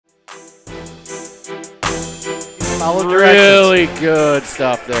Follow really good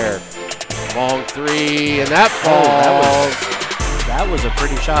stuff there. Long three, and that falls. That was a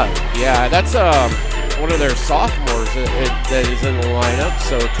pretty shot. Yeah, that's one of their sophomores that is in the lineup.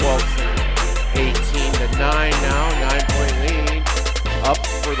 So 12-18 to 9 now, 9-point lead. Up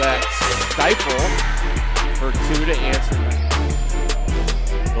for that Stiefel for 2 to answer.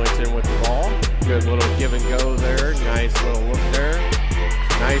 Burlington with the ball. Good little give and go there. Nice little look there.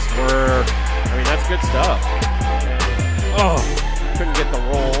 Nice work. I mean, that's good stuff. Oh, couldn't get the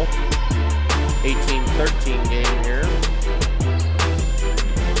roll. 18-13 game here.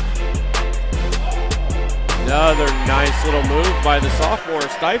 Another nice little move by the sophomore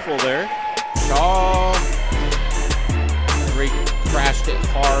Stiefel there. Shaw crashed it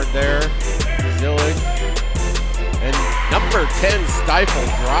hard there. Zillig. And number 10 Stiefel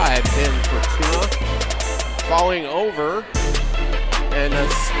drives in for Tuna. Falling over. And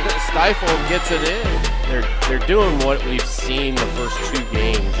Stiefel gets it in. They're doing what we've seen the first 2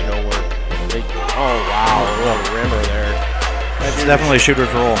 games, you know, where they, oh wow, a little rimmer there. That's definitely a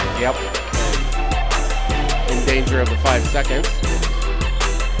shooter's roll. Yep. In danger of the 5 seconds.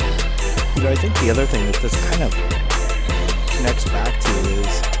 You know, I think the other thing that this kind of connects back to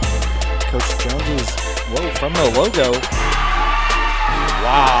is Coach Jones's, whoa, from the logo.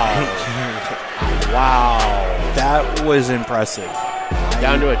 Wow. Wow. That was impressive.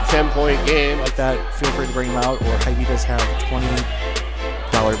 Down to a 10-point game. Like that, feel free to bring them out. Or Hy-Vee does have $20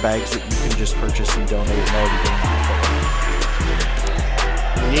 bags that you can just purchase and donate and already bring them out.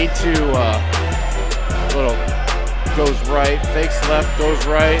 You need to, little goes right, fakes left, goes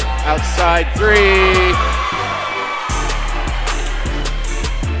right, outside 3.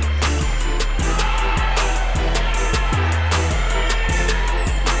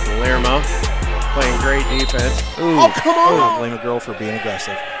 Lerma playing great defense. Ooh. Oh, come on! Don't blame a girl for being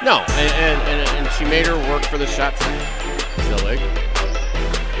aggressive. No, and she made her work for the shot. Zillig.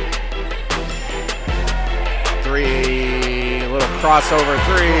 3, little crossover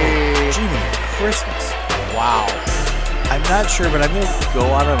 3. Jiminy Christmas. Wow. I'm not sure, but I'm going to go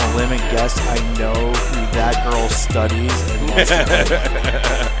out on a limb and guess I know who that girl studies and wants to know.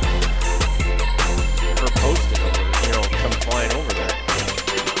 Her posted over, you know, come flying over there.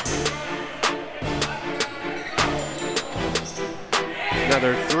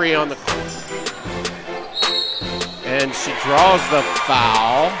 Another 3 on the court. And she draws the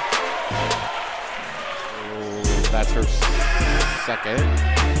foul. That's her second.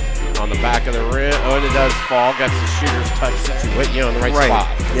 On the back of the rim. Oh, and it does fall. Got the shooter's touch situation, you know, in the right spot.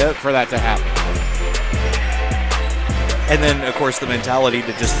 Yep. For that to happen. And then, of course, the mentality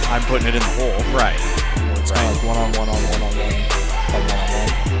to just, I'm putting it in the hole. Right. It's kind of like one-on-one on one-on-one. One-on-one.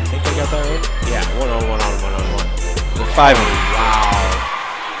 I think I got that right? Yeah, one-on-one on one-on-one. We're 5 of them.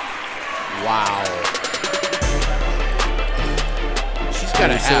 Wow. She's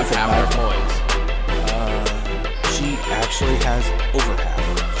got to have half her points. She actually has over half.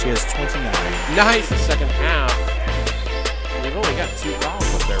 She has 29. Nice, the second half. We've only got 2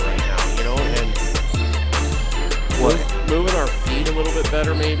 fouls up there right now, you know, and moving our feet a little bit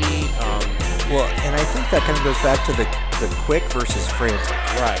better maybe. Well, and I think that kind of goes back to the quick versus frantic.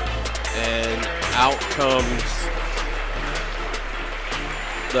 Right. And out comes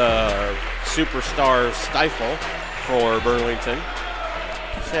the superstar Stiefel for Burlington.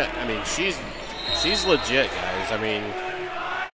 I mean, she's legit, guys. I mean,